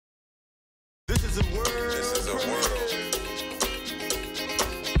is a world. This is a world.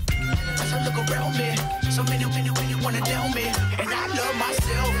 As I look around me, so many wanna down me, and I love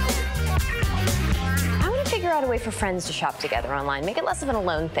myself. I want to figure out a way for friends to shop together online. Make it less of an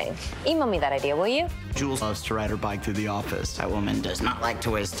alone thing. Email me that idea, will you? Jules loves to ride her bike through the office. That woman does not like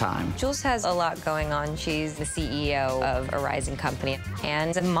to waste time. Jules has a lot going on. She's the CEO of a rising company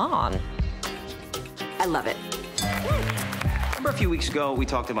and a mom. I love it. Remember a few weeks ago, we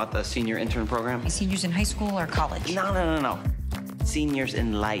talked about the senior intern program? Seniors in high school or college? No. Seniors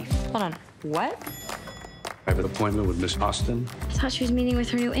in life. Hold on. What? I have an appointment with Miss Austin. I thought she was meeting with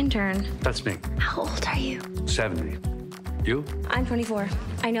her new intern. That's me. How old are you? 70. You? I'm 24.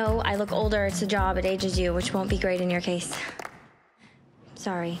 I know I look older. It's a job. It ages you, which won't be great in your case.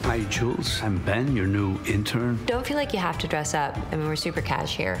 Sorry. Hi, Jules. I'm Ben, your new intern. Don't feel like you have to dress up. I mean, we're super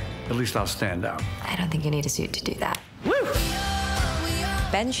cash here. At least I'll stand out. I don't think you need a suit to do that. Woo!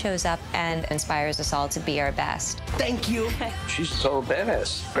 Ben shows up and inspires us all to be our best. Thank you. She's a total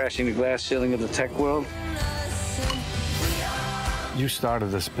badass. Crashing the glass ceiling of the tech world. You started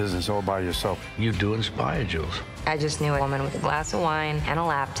this business all by yourself. You do inspire, Jules. I just knew a woman with a glass of wine and a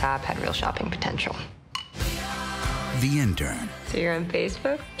laptop had real shopping potential. The Intern. So you're on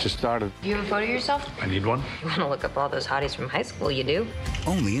Facebook? Just started. You have a photo of yourself? I need one. You want to look up all those hotties from high school, you do?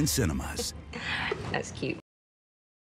 Only in cinemas. That's cute.